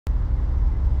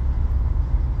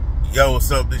Yo,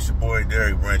 what's up? This your boy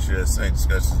Derek Branch here. Same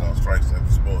discussions on Strikes After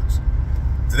Sports.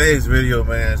 Today's video,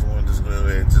 man, I just wanted to go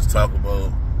ahead and just talk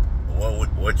about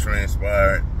what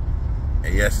transpired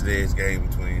in yesterday's game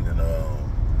between the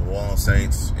New Orleans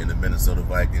Saints and the Minnesota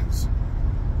Vikings.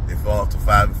 They fall to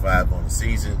 5-5 on the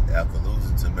season after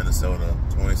losing to Minnesota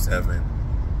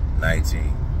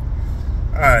 27-19.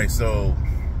 All right, so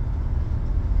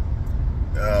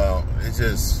it's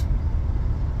just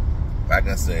like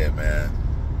I said, man.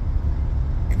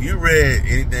 If you read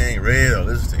or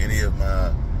listened to any of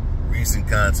my recent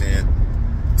content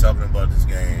talking about this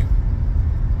game,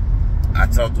 I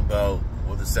talked about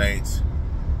what the Saints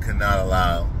could not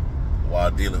allow while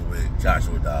dealing with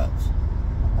Joshua Dobbs.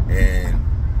 And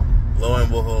lo and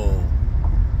behold,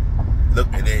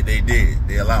 look, and they did.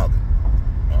 They allowed it.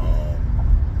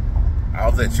 I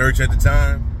was at church at the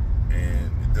time and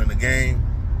during the game,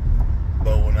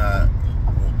 but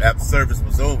after service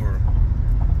was over,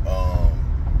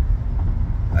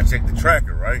 I checked the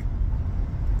tracker, right?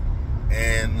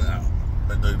 And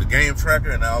the game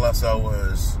tracker, and all I saw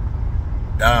was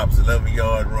Dobbs,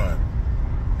 11-yard run.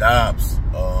 Dobbs,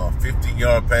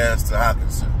 15-yard pass to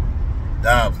Hockenson.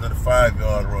 Dobbs, another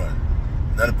 5-yard run.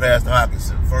 Another pass to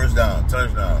Hockenson. First down,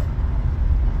 touchdown.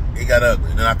 It got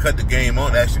ugly. Then I cut the game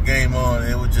on, the actual game on,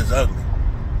 and it was just ugly.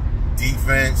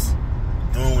 Defense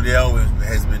doing what they always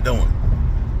has been doing.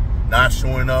 Not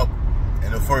showing up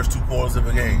in the first 2 quarters of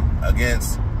a game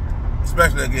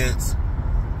especially against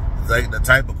like the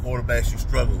type of quarterbacks you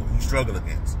struggle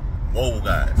against, mobile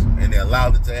guys, and they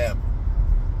allowed it to happen.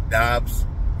 Dobbs,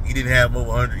 he didn't get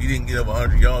over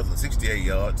 100 yards or 68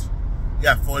 yards. He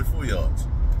got 44 yards,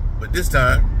 but this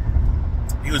time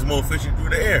he was more efficient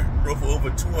through the air. Threw for over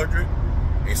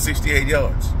 268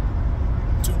 yards,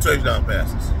 2 touchdown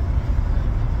passes.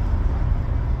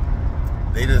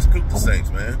 They just cooked the Saints,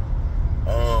 man.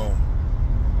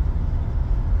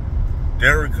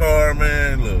 Derek Carr,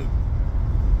 man, look.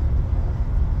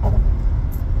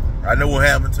 I know what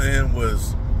happened to him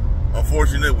was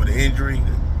unfortunate with the injury,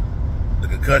 the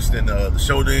concussion and the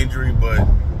shoulder injury, but,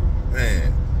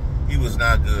 man, he was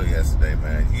not good yesterday,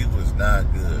 man. He was not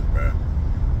good, bro.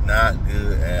 Not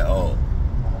good at all.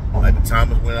 Like,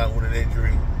 Thomas went out with an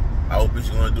injury. I hope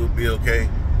he's going to be okay.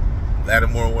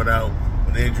 Lattimore went out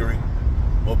with an injury.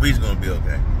 Hope he's going to be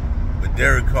okay. But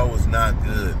Derek Carr was not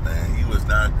good, man. He was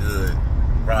not good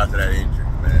prior to that injury,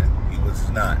 man. He was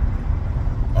not.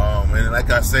 And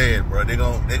like I said, bro, they're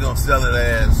gonna sell it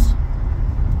as,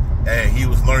 hey, he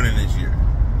was learning this year.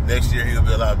 Next year he'll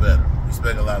be a lot better.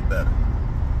 Expect a lot better.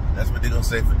 That's what they're gonna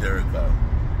say for Derek Carr.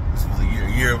 This was a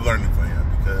year of learning for him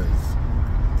because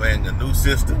playing a new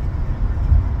system,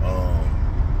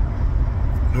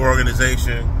 new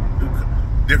organization,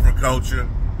 different culture.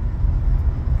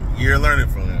 Year of learning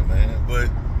from him, man. But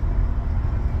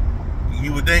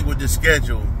you would think with this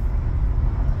schedule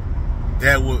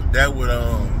that wouldn't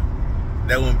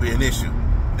be an issue.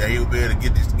 That he would be able to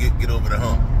get over the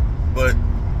hump. But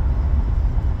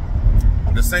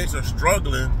the Saints are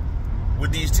struggling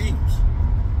with these teams.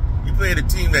 You play a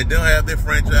team that don't have their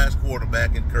franchise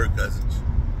quarterback in Kirk Cousins,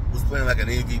 who's playing like an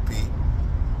MVP.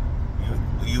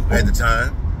 You at the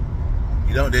time.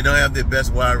 They don't have their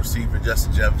best wide receiver,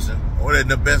 Justin Jefferson, or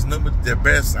their best,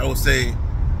 I would say,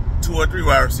 2 or 3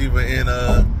 wide receiver in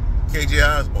KJ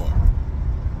Osborne.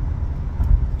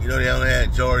 They only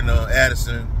had Jordan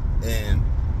Addison and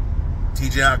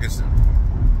TJ Hockenson.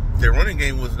 Their running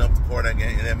game wasn't up to par in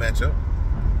that matchup.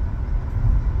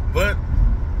 But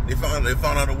they found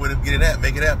out a way to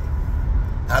make it happen.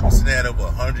 Hockenson had over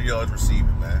 100 yards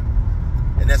receiving, man.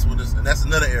 And that's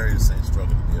another area the Saints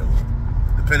struggle to deal with.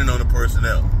 Depending on the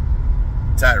personnel.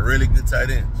 Really good tight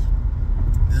ends.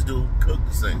 This dude cooked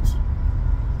the Saints.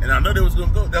 And I know that was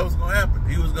going to happen.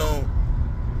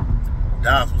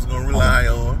 Dobbs was going to rely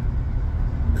on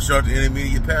the short to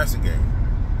intermediate passing game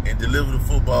and deliver the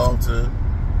football to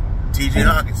TJ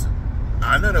Hockenson.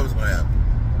 I know that was going to happen.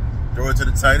 Throw it to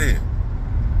the tight end.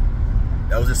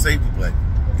 That was a safety play.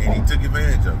 And he took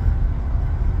advantage of it.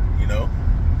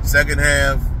 Second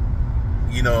half,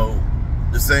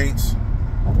 the Saints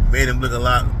made him look a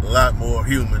lot more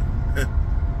human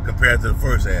compared to the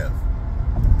first half.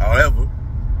 However,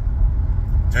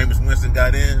 Jameis Winston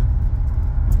got in,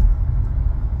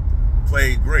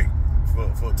 played great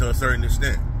to a certain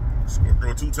extent.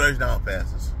 Throw 2 touchdown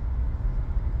passes.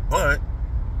 But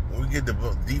when we get the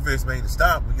defense made the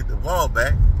stop, we get the ball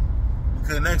back, we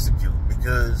couldn't execute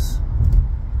because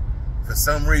for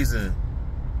some reason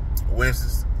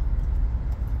Winston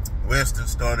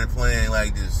started playing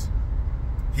like this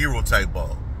hero type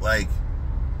ball. Like,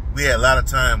 we had a lot of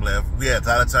time left. We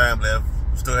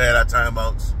still had our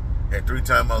timeouts. Had 3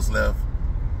 timeouts left.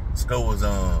 Score was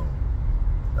I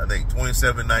think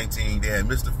 27-19. They had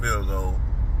missed the field goal.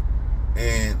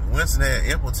 And Winston had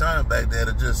ample time back there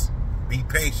to just be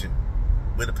patient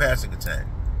with the passing attack.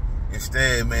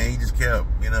 Instead, man, he just kept,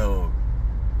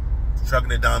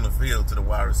 trucking it down the field to the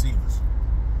wide receivers.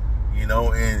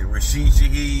 And Rashid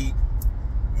Shaheed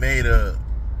made a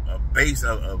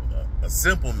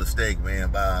simple mistake,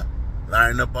 man, by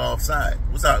lining up offside.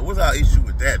 What's our issue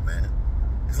with that, man?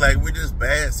 It's like we're just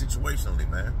bad situationally,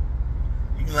 man.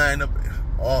 You can line up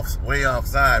way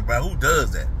offside, bro. Who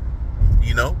does that?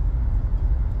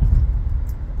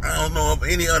 I don't know of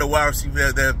any other wide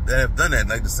receiver that have done that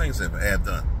like the Saints have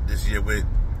done this year, with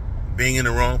being in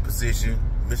the wrong position,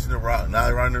 missing the route,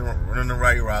 not running the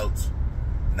right routes,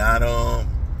 not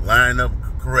lining up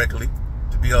correctly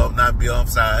to not be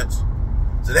offsides.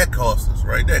 So that cost us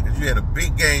right there, because you had a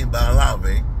big game by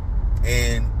Olave,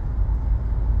 and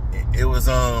it was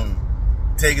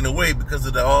taken away because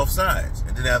of the offsides.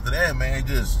 And then after that, man,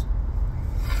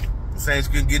 the Saints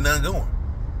couldn't get nothing going.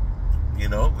 It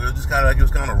was just kind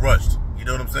of rushed. You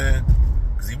know what I'm saying?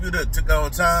 Because if you took our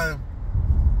time,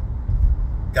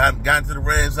 got into the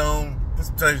red zone, put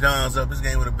some touchdowns up, that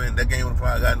game would have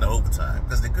probably gotten to overtime,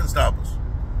 because they couldn't stop us.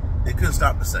 They couldn't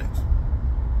stop the Saints.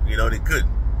 They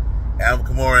couldn't. Alvin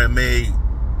Kamara had made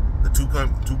the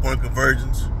two-point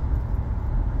conversions.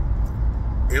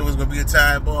 It was going to be a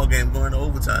tied ball game going to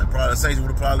overtime. Probably the Saints would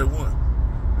have probably won,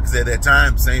 because at that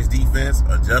time, Saints defense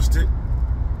adjusted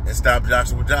and stopped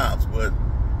Joshua Dobbs, but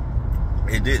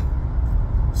it didn't.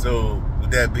 So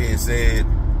with that being said,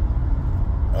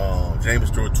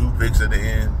 Jameis threw 2 picks at the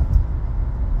end.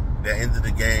 That ended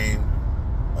the game.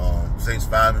 Saints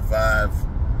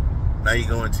 5-5. Now you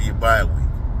go into your bye week.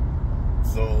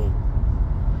 So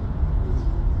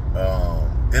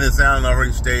Dennis Allen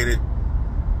already stated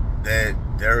that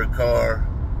Derek Carr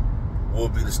will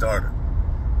be the starter.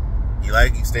 He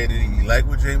stated he liked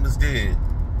what Jameis did,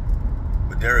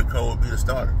 but Derek Carr will be the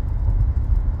starter.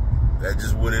 That's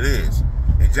just what it is.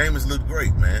 And Jameis looked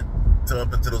great, man,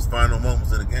 up into those final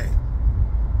moments of the game,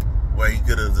 where he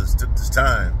could have just took his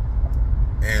time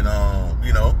and,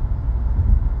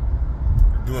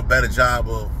 do a better job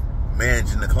of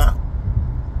managing the clock.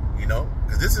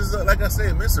 Because this is, like I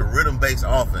said, it's a rhythm-based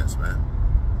offense, man.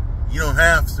 You don't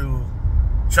have to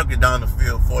chuck it down the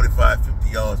field 45, 50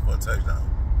 yards for a touchdown.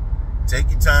 Take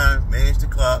your time, manage the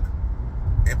clock,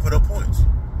 and put up points.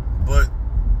 But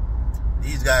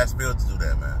these guys failed to do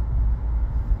that, man.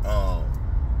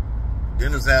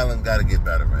 Dennis Allen got to get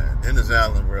better, man. Dennis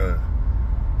Allen, bro.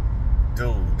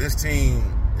 Dude, this team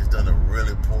has done a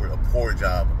really poor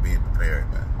job of being prepared,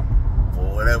 man.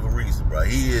 For whatever reason, bro.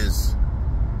 He is,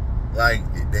 they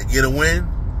get a win,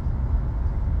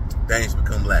 things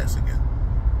become lax again.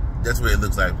 That's what it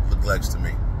looks like to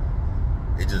me.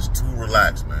 It's just too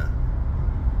relaxed, man.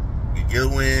 You get a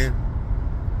win,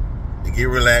 they get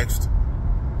relaxed,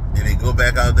 then they go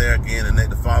back out there again, and then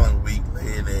the following week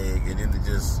lay an egg, and then it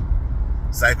just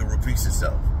cycle repeats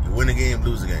itself. You win a game,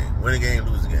 lose a game. Win a game,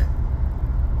 lose a game.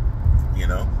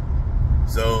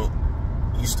 So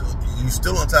you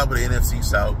still on top of the NFC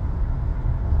South,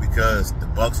 because the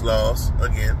Bucs lost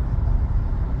again,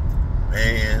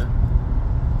 and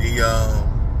the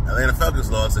Atlanta Falcons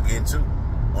lost again too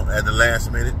at the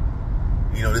last minute.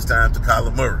 This time to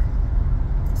Kyler Murray.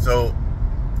 So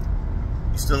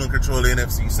you're still in control of the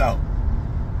NFC South,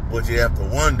 but you have to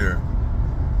wonder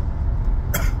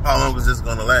how long is this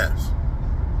going to last?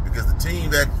 Because the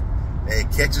team that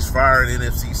catches fire in the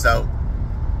NFC South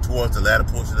towards the latter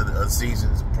portion of the season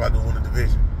is probably going to win the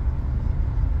division.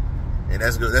 And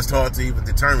that's good. That's hard to even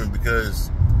determine,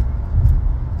 because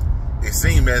it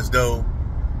seemed as though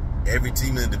every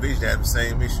team in the division had the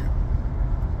same issue.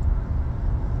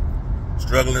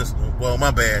 Struggling. Well, my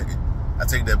bad. I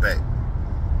take that back.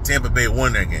 Tampa Bay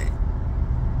won their game.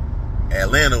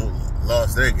 Atlanta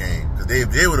lost their game, because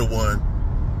if they would have won,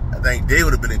 I think they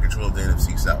would have been in control of the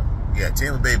NFC South. Yeah,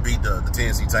 Tampa Bay beat the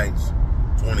Tennessee Titans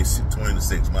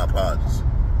 20-6. My apologies.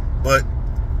 But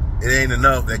it ain't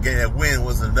enough. That win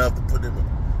wasn't enough to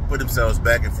put themselves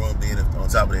back in front of on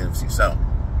top of the NFC South,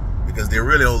 because they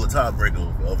really hold the top break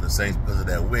over the Saints because of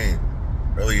that win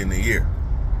early in the year.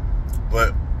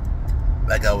 But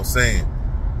like I was saying,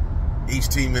 each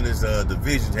team in this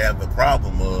division have the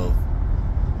problem of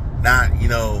not,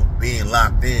 being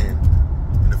locked in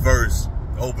the first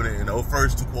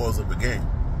 2 quarters of the game.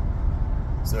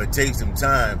 So it takes them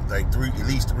time, at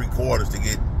least 3 quarters to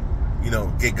get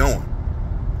going.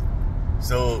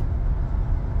 So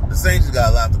the Saints just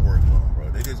got a lot to work on, bro.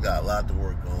 They just got a lot to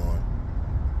work on.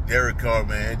 Derek Carr,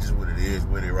 man, just what it is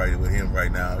with him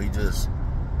right now.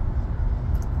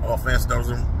 offense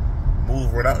doesn't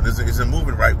move without it. Isn't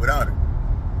moving right without it.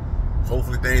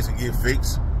 Hopefully things can get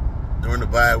fixed during the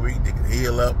bye week. They can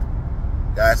heal up.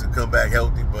 Guys can come back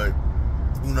healthy, but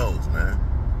who knows, man?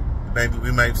 Maybe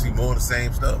we might see more of the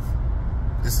same stuff.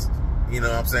 This is, you know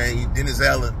what I'm saying? Dennis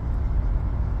Allen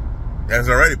has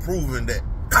already proven that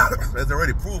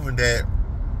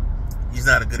he's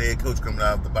not a good head coach coming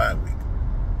out of the bye week,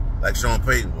 like Sean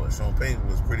Payton was. Sean Payton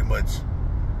was pretty much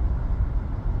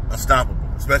unstoppable,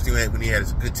 especially when he had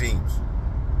his good teams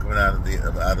coming out of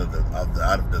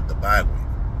the bye week.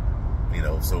 You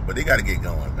know, so but they got to get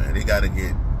going, man. They got to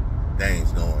get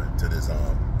things going to this,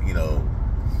 you know,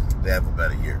 to have a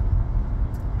better year.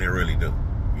 They really do.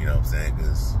 You know what I'm saying?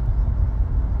 Because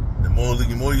the more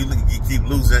you keep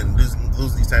losing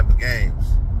these type of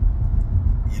games,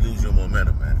 you lose your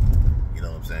momentum, man. You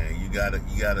know what I'm saying?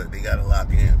 They gotta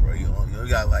lock in, bro. You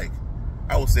got, like,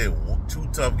 I would say 2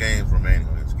 tough games remaining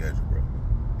on your schedule, bro.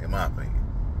 In my opinion,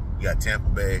 you got Tampa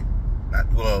Bay.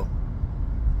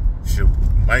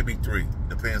 Might be 3.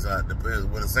 Depends what the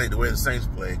way the Saints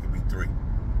play. It could be 3.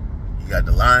 You got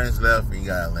the Lions left, and you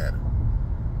got Atlanta.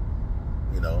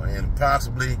 You know, and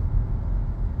possibly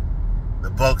the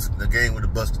Bucks. The game with the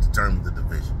Bucks to determine the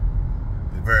division.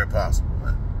 It's very possible,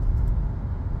 man.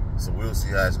 So we'll see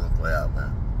how it's gonna play out,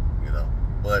 man. You know,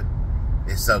 but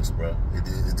it sucks, bro.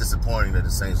 It's disappointing that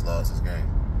the Saints lost this game.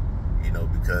 You know,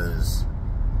 because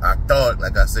I thought,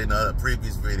 like I said in a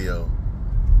previous video,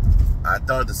 I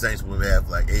thought the Saints would have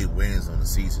like 8 wins on the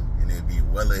season and they'd be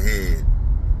well ahead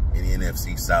in the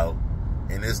NFC South.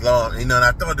 And this loss, you know, and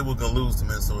I thought they were gonna lose to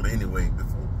Minnesota anyway.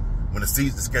 Before when the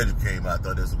season schedule came out, I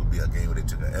thought this would be a game where they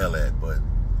took an L at, but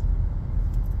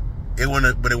it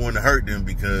wouldn't hurt them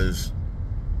because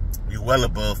you're well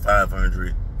above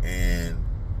 500, and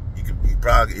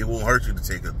it won't hurt you to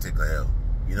take a L.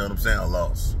 You know what I'm saying? A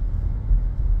loss.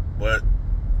 But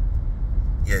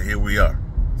yeah, here we are.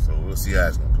 So we'll see how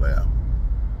it's gonna play out.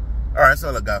 All right, that's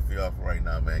all I got for y'all for right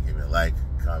now, man. Give me a like,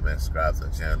 comment, subscribe to the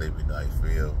channel. Let me know how you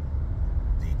feel.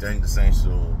 Do you think the Saints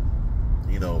will,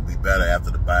 you know, be better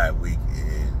after the bye week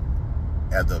and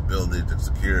have the ability to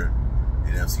secure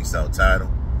the NFC South title?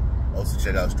 Also,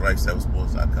 check out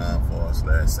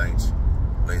strike7sports.com/Saints.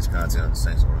 Latest content on the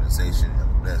Saints organization. Have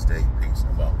a blessed day. Peace.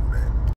 I'm out with that.